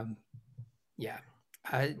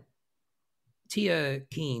 Tia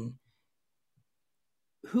Keene,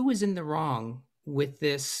 who is in the wrong with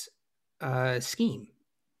this scheme?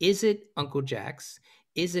 Is it Uncle Jax?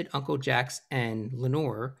 Is it Uncle Jax and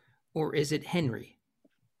Lenore? Or is it Henry?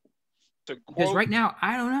 Because right now,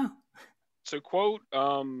 I don't know. To quote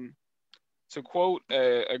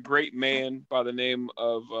a great man by the name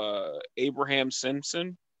of Abraham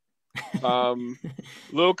Simpson,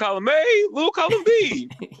 little column A, little column B.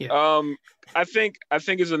 I think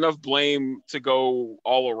is enough blame to go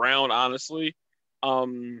all around, honestly.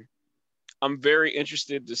 I'm very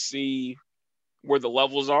interested to see where the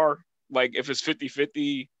levels are. Like if it's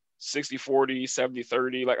 50-50, 60-40,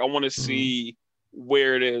 70-30, like I want to see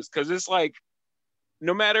where it is. Cause it's like,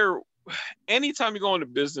 no matter, anytime you go into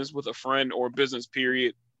business with a friend or business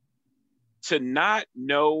period, to not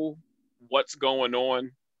know what's going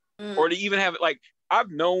on or to even have it like I've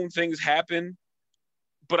known things happen,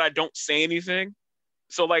 but I don't say anything.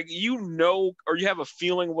 So like or you have a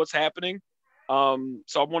feeling of what's happening. So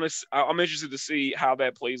I'm interested to see how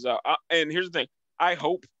that plays out. And here's the thing: I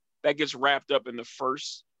hope that gets wrapped up in the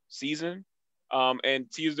first season. And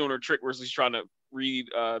Tia's doing her trick where she's trying to read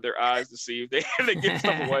their eyes to see if they give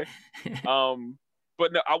stuff away.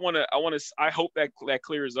 But no, I hope that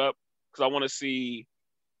clears up because I want to see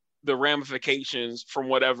the ramifications from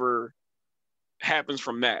whatever happens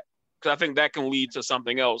from that. Because I think that can lead to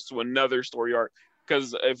something else, to another story arc.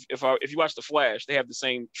 Because if you watch The Flash, they have the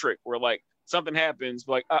same trick where like something happens,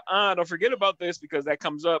 but like don't forget about this because that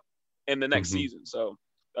comes up in the next season. So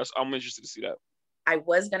I'm interested to see that. I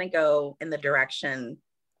was gonna go in the direction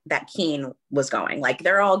that Keen was going. Like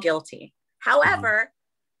they're all guilty. However,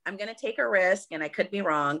 I'm gonna take a risk, and I could be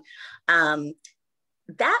wrong.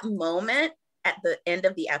 That moment at the end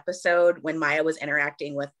of the episode when Maya was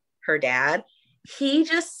interacting with her dad, he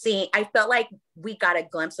just I felt like we got a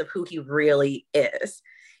glimpse of who he really is.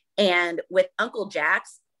 And with Uncle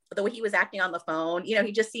Jax, the way he was acting on the phone,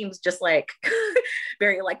 he just seems just like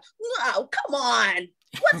very like, wow, come on,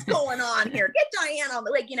 what's going on here? Get Diane on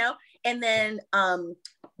the And then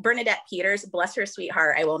Bernadette Peters, bless her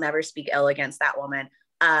sweetheart, I will never speak ill against that woman.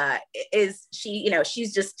 Is she,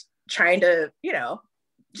 she's just trying to,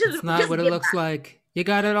 it's not what it looks like. You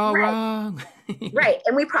got it all wrong. Right.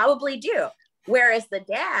 And we probably do. Whereas the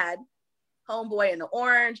dad, homeboy in the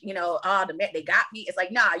orange, they got me. It's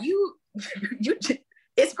like, nah, you,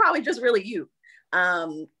 it's probably just really you.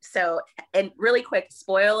 So, and really quick,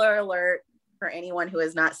 spoiler alert for anyone who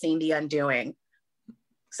has not seen The Undoing.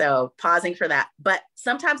 So pausing for that. But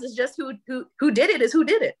sometimes it's just who did it is who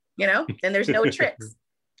did it, and there's no tricks.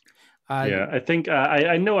 Yeah, I think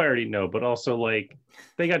I know I already know, but also like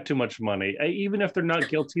they got too much money. Even if they're not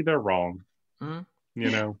guilty, they're wrong.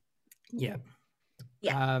 Yeah.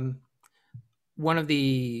 One of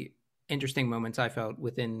the interesting moments I felt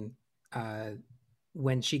within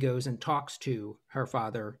when she goes and talks to her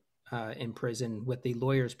father in prison with the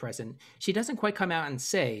lawyers present, she doesn't quite come out and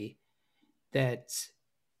say that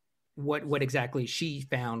what exactly she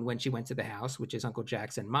found when she went to the house, which is Uncle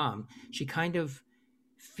Jack's and Mom. She kind of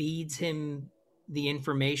feeds him the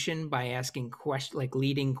information by asking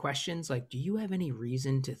leading questions like, do you have any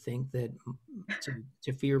reason to think that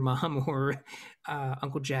to fear Mom or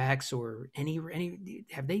Uncle Jack's or any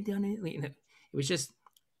have they done anything? It was just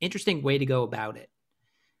interesting way to go about it.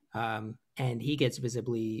 And he gets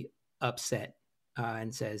visibly upset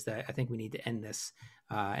and says that I think we need to end this.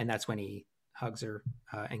 And that's when he hugs her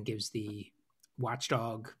and gives the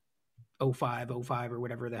watchdog 0505 or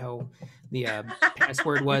whatever the hell the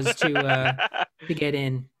password was to get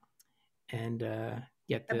in and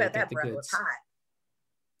get the goods. Was hot.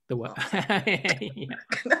 The what? Yeah.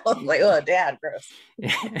 I was like, oh, Dad, gross.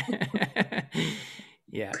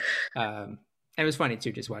 Yeah. It was funny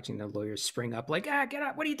too, just watching the lawyers spring up like, get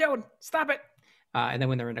up, what are you doing? Stop it. And then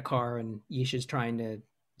when they're in the car and Yisha's trying to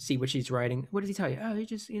see what she's writing, what does he tell you? Oh, he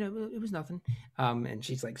just, it was nothing. And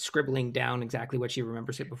she's like scribbling down exactly what she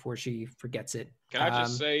remembers it before she forgets it. Can I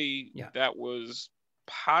just say that was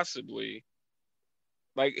possibly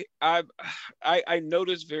like I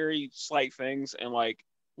noticed very slight things, and like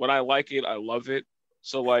when I like it, I love it.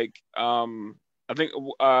 So like I think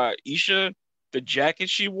Isha, the jacket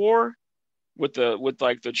she wore with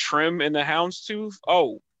like the trim and the houndstooth.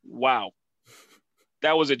 Oh wow.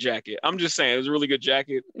 That was a jacket. I'm just saying, it was a really good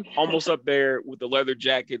jacket, almost up there with the leather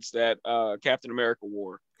jackets that Captain America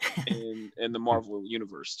wore in the Marvel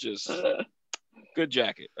universe. Just good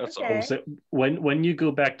jacket. That's all. So when you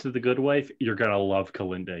go back to The Good Wife, you're gonna love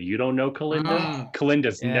Kalinda. You don't know Kalinda?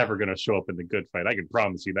 Kalinda's never gonna show up in The Good Fight. I can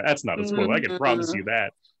promise you that. That's not a spoiler. I can promise you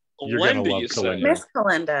that. You're gonna love Kalinda. Miss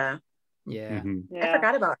Kalinda. Yeah. I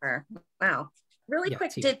forgot about her. Wow. Really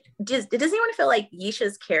quick, does anyone feel like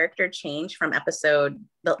Yisha's character changed from I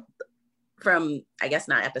guess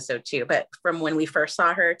not episode 2, but from when we first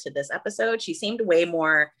saw her to this episode? She seemed way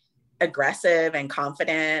more aggressive and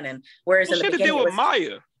confident, and whereas in the beginning, with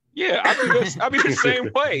Maya. Yeah, I be the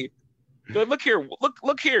same way. But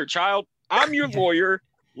look here, child. I'm your lawyer.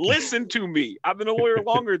 Listen to me. I've been a lawyer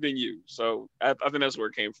longer than you, so I think that's where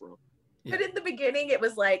it came from. But in the beginning, it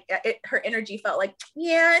was like her energy felt like,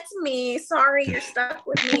 yeah, it's me. Sorry, you're stuck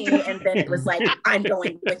with me. And then it was like, I'm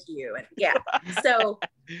going with you. And so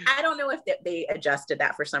I don't know if they adjusted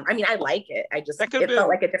that for some. I mean, I like it. It felt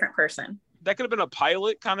like a different person. That could have been a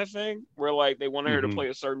pilot kind of thing where like they wanted her to play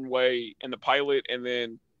a certain way in the pilot, and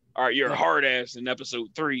then, all right, you're a hard ass in episode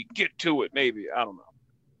 3. Get to it, maybe. I don't know.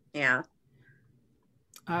 Yeah.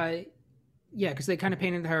 Yeah, because they kind of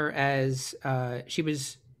painted her as she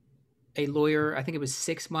was a lawyer. I think it was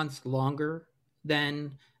 6 months longer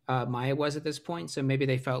than Maya was at this point. So maybe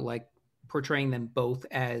they felt like portraying them both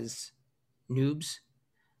as noobs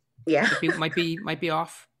Yeah. might be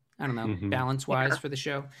off. I don't know, Mhm. balance wise for the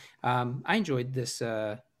show. I enjoyed this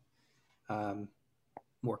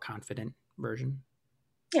more confident version.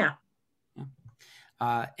 Yeah.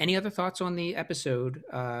 Any other thoughts on the episode?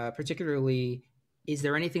 Particularly, is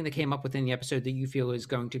there anything that came up within the episode that you feel is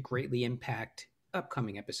going to greatly impact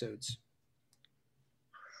upcoming episodes?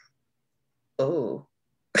 Oh.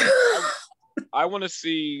 I want to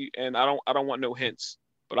see, and I don't want no hints,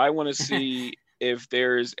 but I want to see if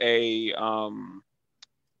there's a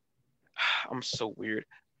I'm so weird.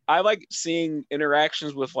 I like seeing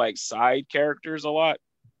interactions with like side characters a lot.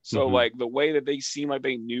 So Mhm. like the way that they seem like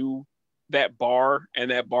they knew that bar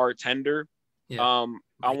and that bartender. Yeah. I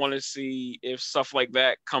Right. want to see if stuff like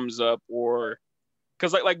that comes up, or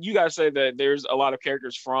because like you guys say that there's a lot of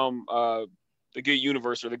characters from the Good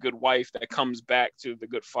Universe or the Good Wife that comes back to the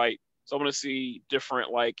Good Fight. So I want to see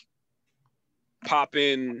different like pop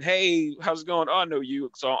in. Hey, how's it going? Oh, I know you.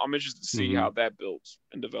 So I'm interested to see Mhm. how that builds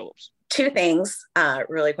and develops. Two things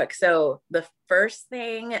really quick. So the first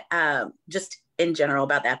thing, just in general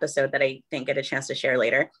about the episode that I didn't get a chance to share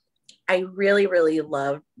later, I really, really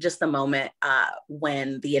love just the moment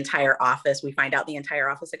when the entire office, we find out the entire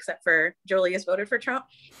office except for Julius voted for Trump.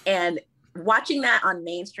 And watching that on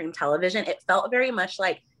mainstream television, it felt very much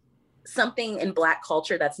like something in Black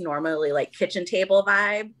culture that's normally like kitchen table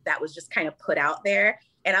vibe that was just kind of put out there.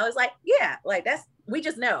 And I was like, yeah, like we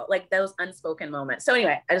just know, like those unspoken moments. So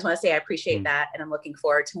anyway, I just want to say I appreciate that. And I'm looking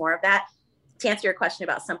forward to more of that. To answer your question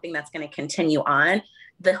about something that's going to continue on,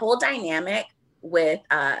 the whole dynamic with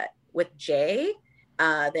Jay,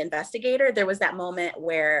 the investigator, there was that moment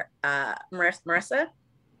where Marissa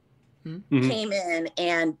came in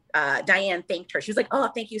and Diane thanked her. She was like, oh,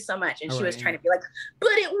 thank you so much. And she was trying to be like,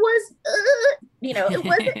 but it was, it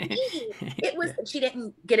wasn't me. It was, she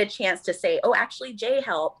didn't get a chance to say, oh, actually Jay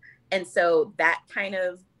helped. And so that kind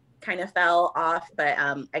of fell off. But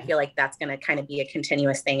I feel like that's going to kind of be a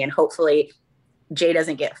continuous thing. And hopefully Jay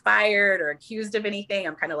doesn't get fired or accused of anything.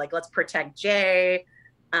 I'm kind of like, let's protect Jay.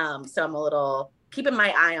 So I'm a little keeping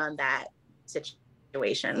my eye on that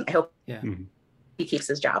situation. I hope he keeps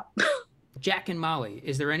his job. Jack and Molly,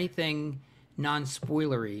 is there anything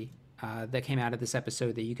non-spoilery that came out of this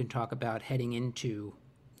episode that you can talk about heading into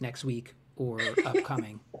next week or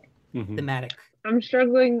upcoming thematic? I'm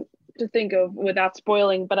struggling to think of without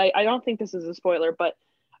spoiling, but I don't think this is a spoiler, but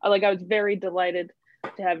I was very delighted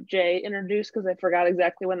to have Jay introduced because I forgot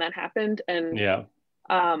exactly when that happened. And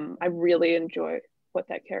I really enjoy what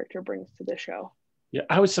that character brings to the show. Yeah,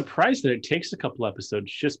 I was surprised that it takes a couple episodes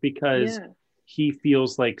just because he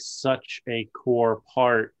feels like such a core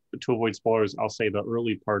part. To avoid spoilers, I'll say the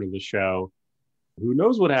early part of the show. Who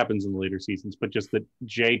knows what happens in the later seasons, but just that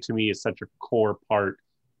Jay to me is such a core part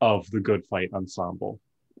of the Good Fight ensemble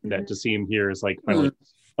that to see him here is like,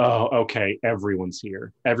 oh, okay, everyone's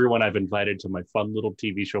here. Everyone I've invited to my fun little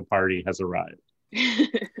TV show party has arrived.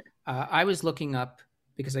 I was looking up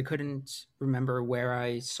because I couldn't remember where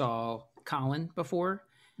I saw Colin before.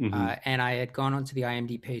 And I had gone onto the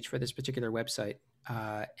IMDb page for this particular website.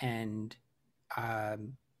 And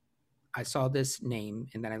I saw this name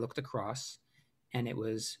and then I looked across and it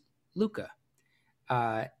was Luca.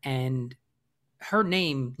 And her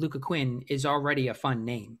name, Luca Quinn, is already a fun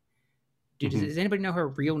name. Does anybody know her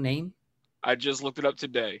real name? I just looked it up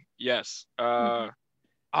today. Yes. I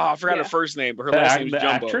forgot her first name, but her last name is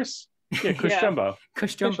Jumbo. Actress? Yeah, Cush Jumbo.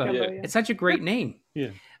 Cush Jumbo. Yeah. It's such a great name.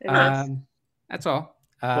 That's all.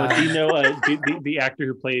 Well, do you know the actor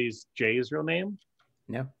who plays Jay's real name?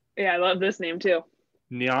 No. Yeah, I love this name too.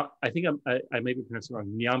 I think I may be pronouncing it wrong.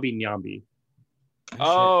 Nyambi Nyambi.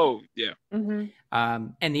 Oh, yeah.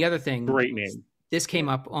 And the other thing, great name. This came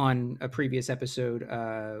up on a previous episode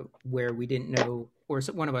where we didn't know, or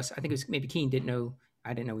one of us, I think it was maybe Keen didn't know,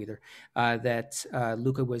 I didn't know either, that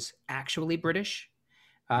Luca was actually British.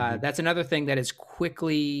 That's another thing that is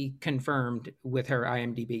quickly confirmed with her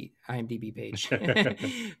IMDb page,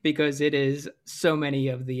 because it is so many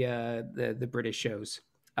of the British shows,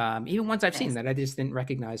 even ones I've seen that I just didn't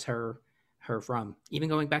recognize her from, even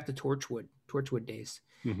going back to Torchwood days.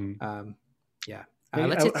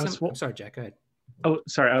 Let's hit some. I'm sorry, Jack. Go ahead. Oh,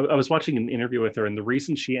 sorry. I was watching an interview with her, and the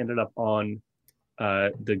reason she ended up on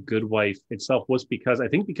The Good Wife itself was because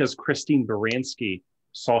Christine Baranski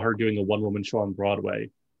saw her doing a one-woman show on Broadway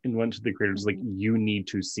and went to the creators like, you need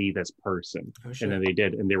to see this person. And then they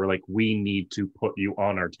did. And they were like, we need to put you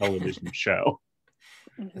on our television show.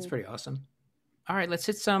 That's pretty awesome. All right, let's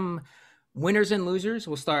hit some Winners and losers.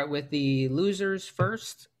 We'll start with the losers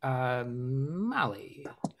first. Molly,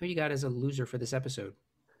 who you got as a loser for this episode?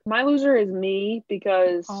 My loser is me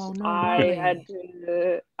because Oh, no, I Molly.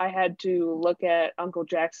 had to look at Uncle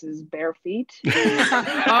Jax's bare feet.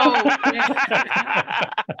 Oh, yeah.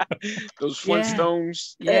 Those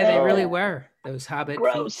Flintstones. Yeah, they really were. Those Hobbit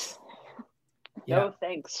Gross. feet. Yeah. No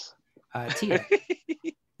thanks. Tia.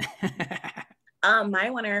 My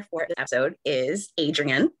winner for this episode is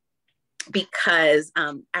Adrian, because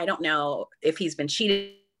I don't know if he's been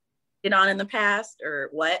cheated on in the past or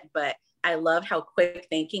what, but I love how quick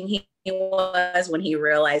thinking he was when he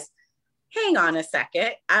realized, hang on a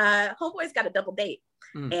second, homeboy's got a double date.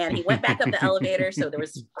 And he went back up the elevator. So there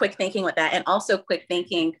was quick thinking with that, and also quick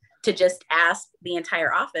thinking to just ask the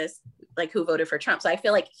entire office, like, who voted for Trump. So I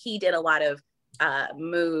feel like he did a lot of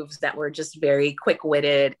moves that were just very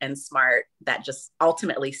quick-witted and smart that just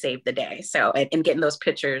ultimately saved the day. So, and getting those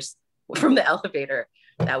pictures from the elevator,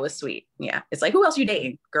 that was sweet. Yeah. It's like, who else you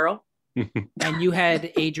dating, girl? And you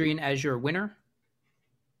had Adrian as your winner?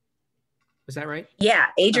 Was that right? Yeah,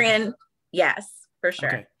 Adrian. Okay. Yes, for sure.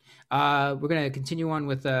 Okay. We're going to continue on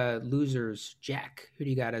with losers. Jack, who do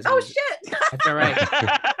you got as Oh, loser? Shit. That's all right. I'm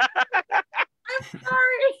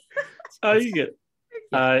sorry. Oh, you get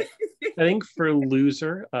I think for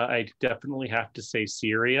loser, I definitely have to say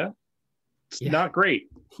Syria. It's not great.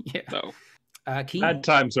 Yeah. No. Keen. Bad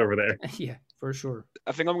times over there. Yeah, for sure.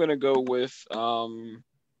 I think I'm going to go with,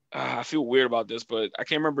 I feel weird about this, but I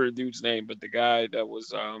can't remember the dude's name, but the guy that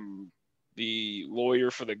was the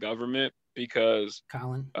lawyer for the government, because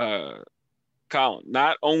Colin,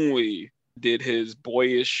 not only did his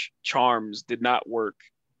boyish charms did not work,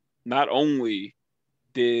 not only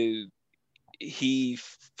did he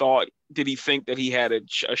think that he had a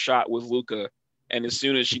shot with Luca, and as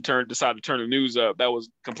soon as she decided to turn the news up, that was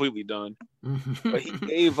completely done. But he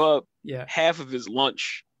gave up half of his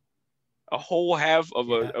lunch, a whole half of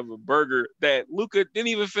a burger that Luca didn't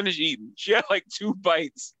even finish eating. She had like 2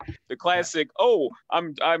 bites. The classic,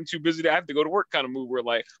 I'm too busy to have to go to work kind of move. Where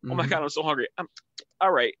like, oh my God, I'm so hungry.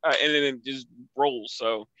 All right, and then it just rolls.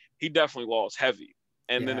 So he definitely lost heavy.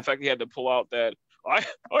 And then the fact he had to pull out that I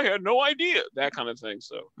had no idea, that kind of thing.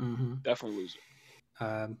 So definitely loser.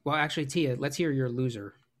 Well, actually, Tia, let's hear your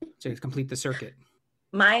loser to complete the circuit.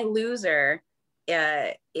 My loser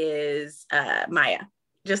is Maya.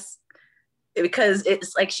 Just because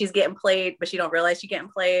it's like she's getting played, but she don't realize she's getting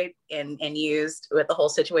played and used with the whole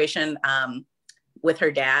situation with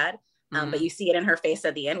her dad. But you see it in her face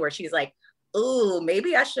at the end where she's like, ooh,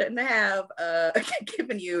 maybe I shouldn't have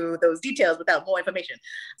given you those details without more information.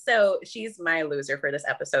 So she's my loser for this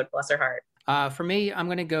episode, bless her heart. For me, I'm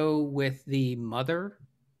going to go with the mother,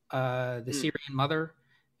 the Syrian mother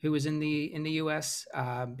who was in the U.S.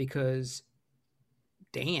 Because,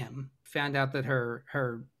 damn, found out that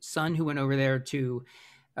her son who went over there to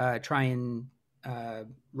try and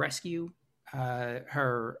rescue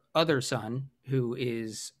her other son, who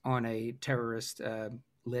is on a terrorist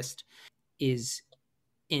list, is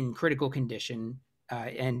in critical condition,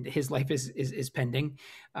 and his life is pending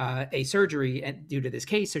a surgery due to this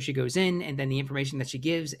case. So she goes in, and then the information that she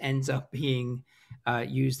gives ends up being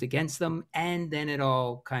used against them, and then it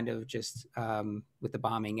all kind of just with the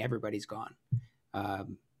bombing, everybody's gone.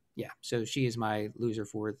 So she is my loser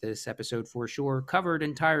for this episode for sure, covered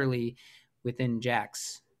entirely within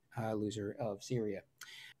Jack's loser of Syria.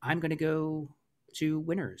 I'm going to go to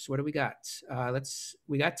winners. What do we got?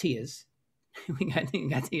 We got Tia's. we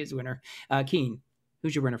got Tia's winner. Keen,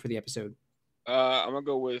 who's your winner for the episode? I'm gonna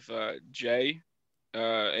go with Jay,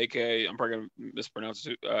 aka I'm probably gonna mispronounce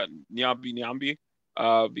it, Nyambi,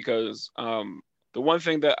 because the one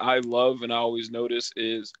thing that I love and I always notice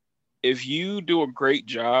is if you do a great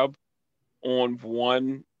job on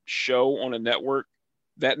one show on a network,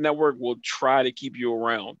 that network will try to keep you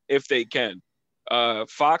around if they can.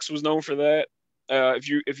 Fox was known for that.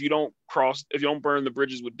 If you don't burn the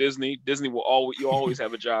bridges with Disney will always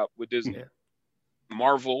have a job with Disney. Yeah.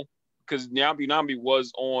 Marvel, because Nyambi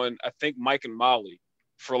was on, I think, Mike and Molly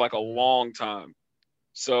for like a long time.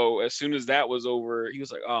 So as soon as that was over, he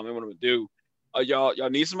was like, "Oh man, what am I gonna do? Y'all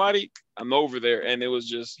need somebody? I'm over there." And it was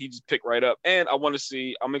he just picked right up. And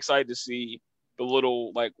I'm excited to see the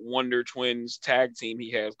little like Wonder Twins tag team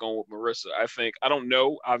he has going with Marissa. I don't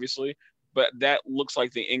know, obviously, but that looks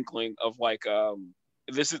like the inkling of like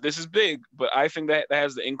this is big, but I think that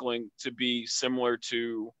has the inkling to be similar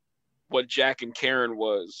to what Jack and Karen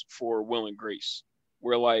was for Will and Grace,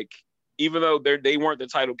 where like even though they weren't the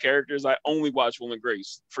title characters, I only watched Will and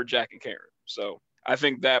Grace for Jack and Karen. So I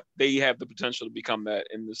think that they have the potential to become that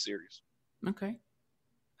in this series. Okay.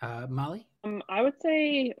 Molly? I would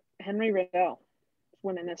say Henry Riddell is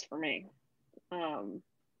winning this for me,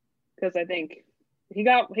 because I think he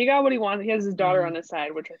got what he wanted. He has his daughter on his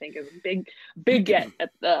side, which I think is a big get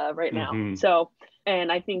at right now. Mhm. So,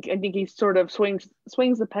 and I think he sort of swings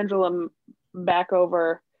the pendulum back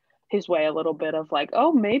over his way a little bit of like,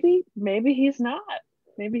 oh, maybe he's not,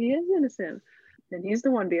 maybe he is innocent, and he's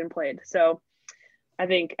the one being played. So, I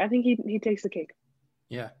think he takes the cake.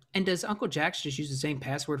 Yeah. And does Uncle Jax just use the same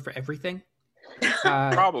password for everything?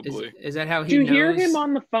 Probably. Is that how he Do you knows? hear him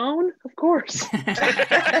on the phone? Of course.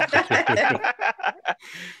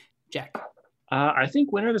 Jack. I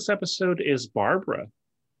think winner of this episode is Barbara.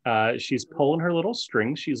 She's pulling her little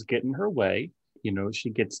strings. She's getting her way. You know, she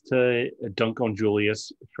gets to dunk on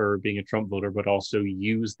Julius for being a Trump voter, but also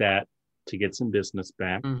use that to get some business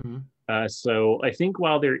back. Mm-hmm. So I think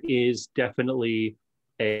while there is definitely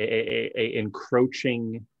a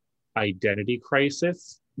encroaching identity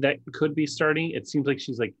crisis that could be starting, it seems like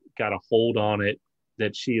she's like got a hold on it,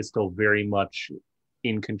 that she is still very much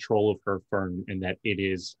in control of her firm, and that it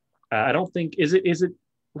is I don't think is it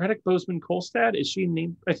Reddick Bozeman Kolstad? Is she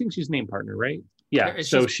named? I think she's named partner, right? Yeah.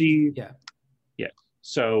 So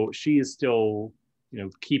so she is still, you know,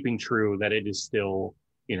 keeping true that it is still,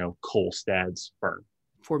 you know, Kolstad's firm.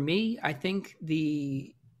 For me, I think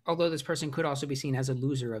although this person could also be seen as a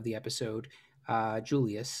loser of the episode,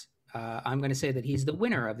 Julius, I'm going to say that he's the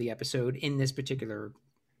winner of the episode in this particular,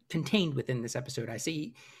 contained within this episode. I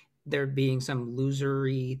see there being some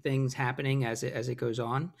losery things happening as it goes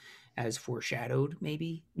on, as foreshadowed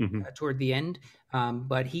maybe toward the end.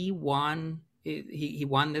 But he won. He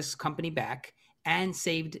won this company back and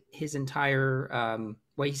saved his entire.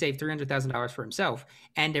 He saved $300,000 for himself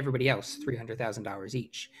and everybody else, $300,000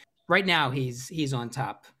 each. Right now, he's on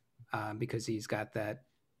top because he's got that.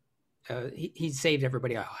 He saved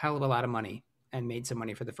everybody a hell of a lot of money and made some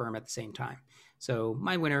money for the firm at the same time. So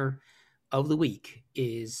my winner of the week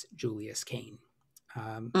is Julius Cain.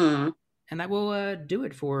 And that will do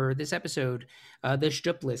it for this episode, the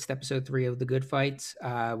Shtup List, episode 3 of The Good Fight.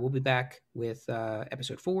 We'll be back with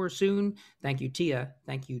episode 4 soon. Thank you, Tia.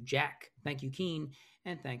 Thank you, Jack. Thank you, Keen.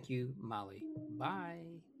 And thank you, Molly. Bye.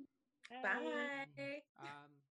 Bye.